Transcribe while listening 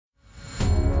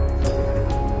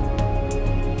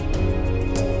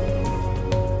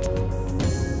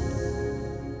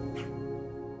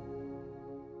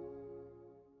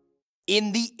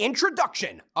In the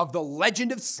introduction of The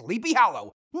Legend of Sleepy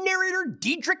Hollow, narrator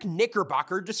Diedrich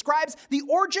Knickerbocker describes the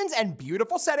origins and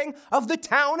beautiful setting of the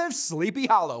town of Sleepy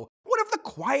Hollow, one of the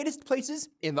quietest places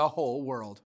in the whole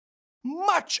world.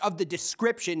 Much of the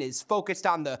description is focused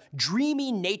on the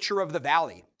dreamy nature of the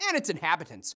valley and its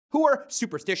inhabitants, who are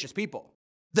superstitious people.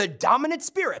 The dominant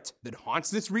spirit that haunts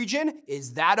this region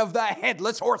is that of the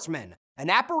Headless Horseman, an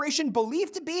apparition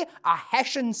believed to be a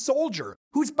Hessian soldier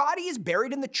whose body is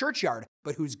buried in the churchyard,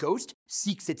 but whose ghost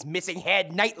seeks its missing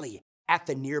head nightly at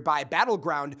the nearby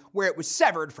battleground where it was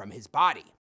severed from his body.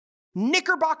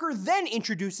 Knickerbocker then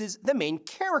introduces the main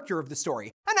character of the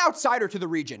story, an outsider to the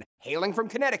region, hailing from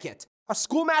Connecticut, a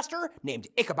schoolmaster named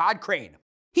Ichabod Crane.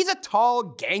 He's a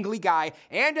tall, gangly guy,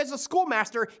 and as a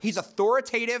schoolmaster, he's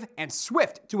authoritative and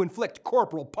swift to inflict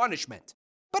corporal punishment.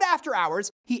 But after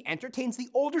hours, he entertains the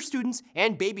older students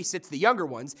and babysits the younger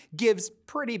ones, gives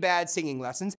pretty bad singing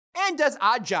lessons, and does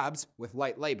odd jobs, with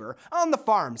light labor, on the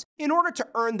farms in order to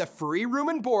earn the free room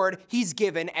and board he's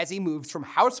given as he moves from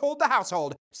household to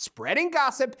household, spreading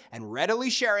gossip and readily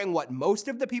sharing what most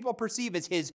of the people perceive as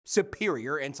his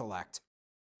superior intellect.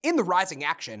 In the rising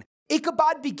action,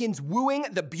 Ichabod begins wooing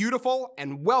the beautiful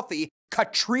and wealthy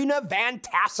Katrina Van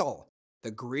Tassel.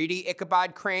 The greedy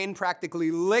Ichabod Crane practically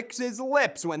licks his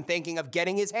lips when thinking of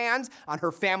getting his hands on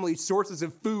her family's sources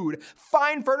of food,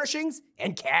 fine furnishings,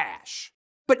 and cash.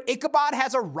 But Ichabod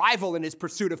has a rival in his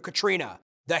pursuit of Katrina,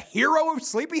 the hero of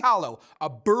Sleepy Hollow, a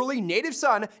burly native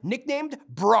son nicknamed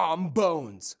Brom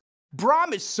Bones.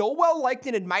 Brom is so well liked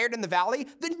and admired in the valley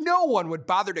that no one would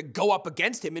bother to go up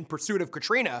against him in pursuit of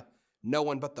Katrina. No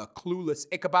one but the clueless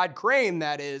Ichabod Crane,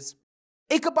 that is.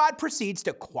 Ichabod proceeds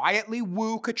to quietly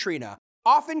woo Katrina,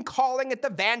 often calling at the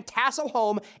Van Tassel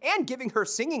home and giving her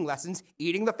singing lessons,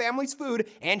 eating the family's food,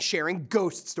 and sharing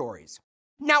ghost stories.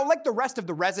 Now, like the rest of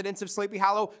the residents of Sleepy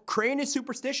Hollow, Crane is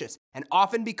superstitious and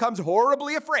often becomes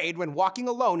horribly afraid when walking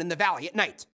alone in the valley at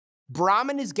night. Brom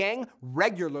and his gang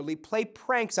regularly play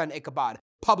pranks on Ichabod,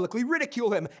 publicly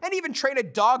ridicule him, and even train a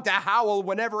dog to howl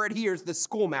whenever it hears the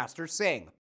schoolmaster sing.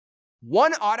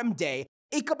 One autumn day,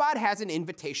 Ichabod has an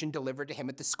invitation delivered to him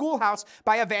at the schoolhouse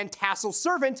by a Van Tassel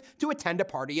servant to attend a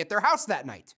party at their house that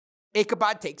night.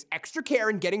 Ichabod takes extra care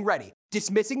in getting ready,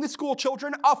 dismissing the school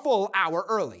children a full hour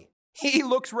early. He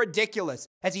looks ridiculous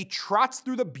as he trots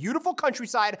through the beautiful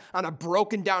countryside on a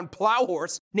broken-down plow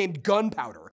horse named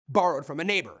Gunpowder, borrowed from a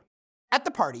neighbor. At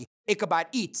the party, Ichabod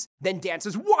eats, then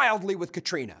dances wildly with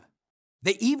Katrina.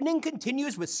 The evening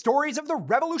continues with stories of the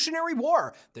Revolutionary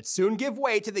War that soon give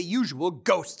way to the usual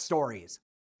ghost stories.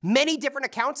 Many different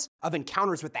accounts of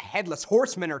encounters with the Headless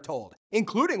Horseman are told,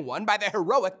 including one by the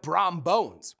heroic Brom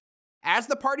Bones. As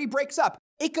the party breaks up,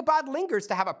 Ichabod lingers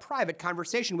to have a private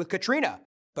conversation with Katrina.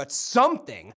 But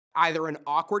something, either an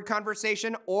awkward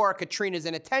conversation or Katrina's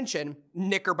inattention,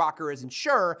 Knickerbocker isn't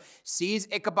sure, sees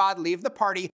Ichabod leave the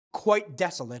party quite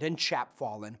desolate and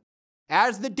chapfallen.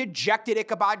 As the dejected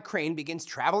Ichabod Crane begins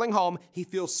traveling home, he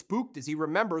feels spooked as he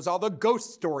remembers all the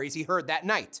ghost stories he heard that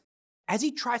night. As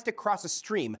he tries to cross a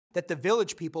stream that the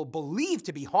village people believe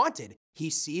to be haunted, he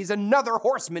sees another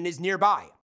horseman is nearby.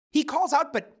 He calls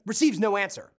out but receives no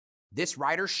answer. This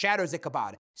rider shadows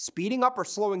Ichabod, speeding up or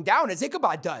slowing down as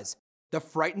Ichabod does. The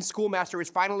frightened schoolmaster is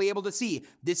finally able to see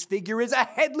this figure is a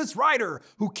headless rider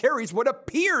who carries what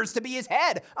appears to be his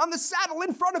head on the saddle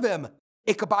in front of him.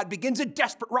 Ichabod begins a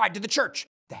desperate ride to the church.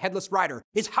 The headless rider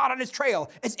is hot on his trail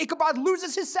as Ichabod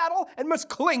loses his saddle and must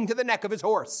cling to the neck of his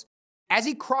horse. As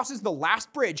he crosses the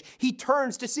last bridge, he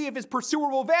turns to see if his pursuer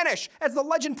will vanish, as the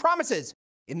legend promises.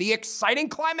 In the exciting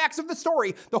climax of the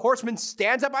story, the horseman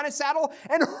stands up on his saddle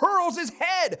and hurls his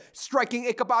head, striking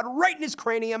Ichabod right in his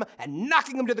cranium and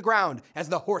knocking him to the ground as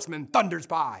the horseman thunders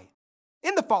by.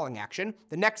 In the following action,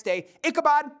 the next day,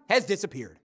 Ichabod has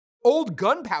disappeared. Old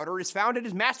Gunpowder is found at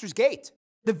his master's gate.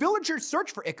 The villagers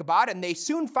search for Ichabod and they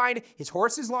soon find his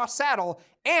horse's lost saddle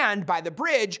and, by the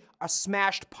bridge, a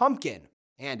smashed pumpkin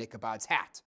and Ichabod's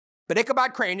hat. But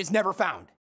Ichabod Crane is never found.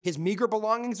 His meager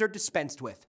belongings are dispensed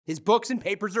with. His books and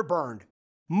papers are burned.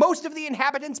 Most of the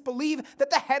inhabitants believe that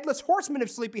the Headless Horseman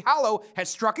of Sleepy Hollow has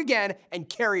struck again and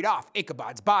carried off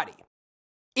Ichabod's body.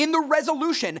 In the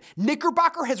resolution,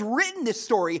 Knickerbocker has written this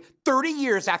story 30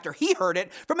 years after he heard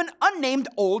it from an unnamed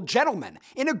old gentleman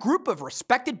in a group of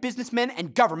respected businessmen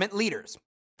and government leaders.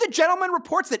 The gentleman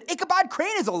reports that Ichabod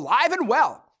Crane is alive and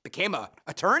well, became an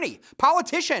attorney,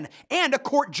 politician, and a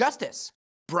court justice.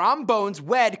 Brom Bones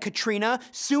wed Katrina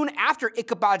soon after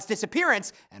Ichabod's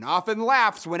disappearance and often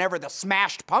laughs whenever the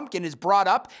smashed pumpkin is brought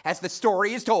up as the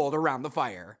story is told around the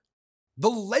fire. The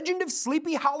legend of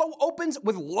Sleepy Hollow opens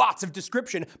with lots of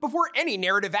description before any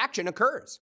narrative action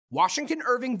occurs. Washington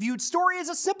Irving viewed story as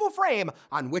a simple frame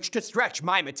on which to stretch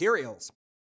my materials.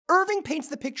 Irving paints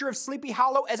the picture of Sleepy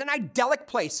Hollow as an idyllic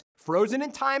place, frozen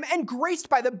in time and graced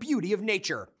by the beauty of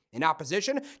nature, in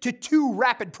opposition to too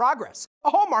rapid progress, a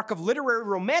hallmark of literary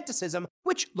romanticism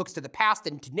which looks to the past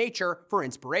and to nature for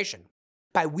inspiration.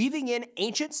 By weaving in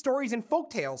ancient stories and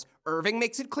folktales, Irving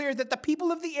makes it clear that the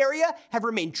people of the area have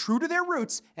remained true to their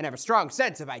roots and have a strong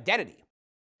sense of identity.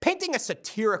 Painting a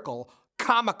satirical,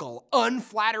 comical,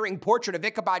 unflattering portrait of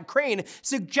Ichabod Crane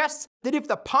suggests that if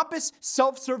the pompous,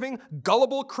 self-serving,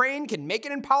 gullible Crane can make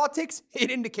it in politics, it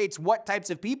indicates what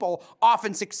types of people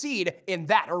often succeed in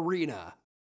that arena.